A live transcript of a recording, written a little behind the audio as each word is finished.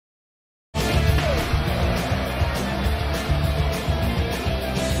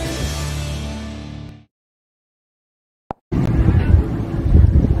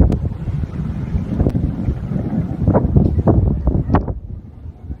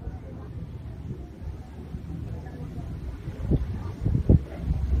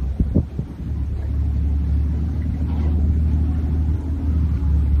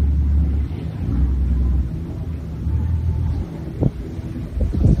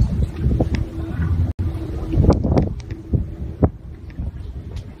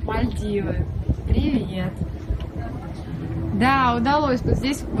Мальдивы. Привет. Да, удалось.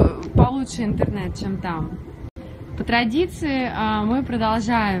 Здесь получше интернет, чем там. По традиции мы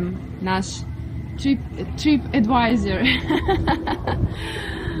продолжаем наш trip advisor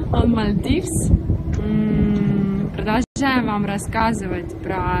on Maldives. Продолжаем вам рассказывать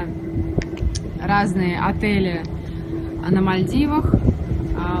про разные отели на Мальдивах.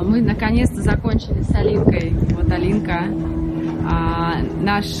 Мы наконец-то закончили с Алинкой. Вот Алинка.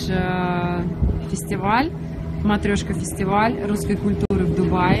 Наш фестиваль, матрешка-фестиваль русской культуры в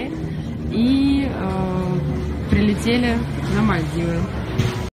Дубае. И прилетели на Мальдивы.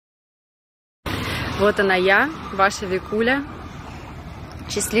 Вот она я, ваша Викуля.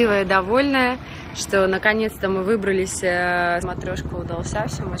 Счастливая и довольная, что наконец-то мы выбрались. Матрешка удался,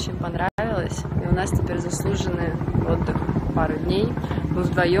 всем очень понравилось. И у нас теперь заслуженный отдых. Пару дней. Мы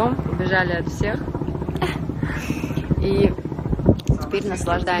вдвоем убежали от всех. И теперь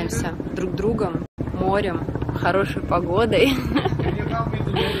наслаждаемся друг другом, морем, хорошей погодой.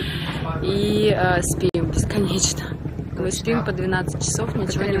 И спим бесконечно. Мы спим по 12 часов,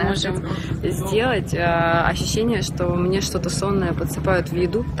 ничего не можем сделать. Ощущение, что мне что-то сонное подсыпают в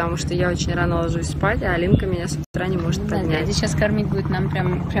еду, потому что я очень рано ложусь спать, а Алинка меня с утра не может поднять. Да, сейчас кормить будет нам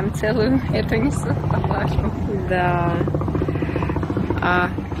прям целую эту несу. Да.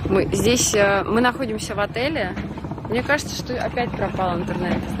 Мы находимся в отеле. Мне кажется, что опять пропал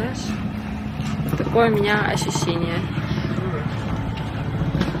интернет, знаешь? Такое у меня ощущение.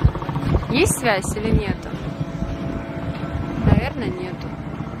 Есть связь или нету? Наверное, нету.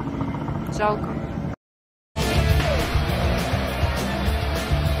 Жалко.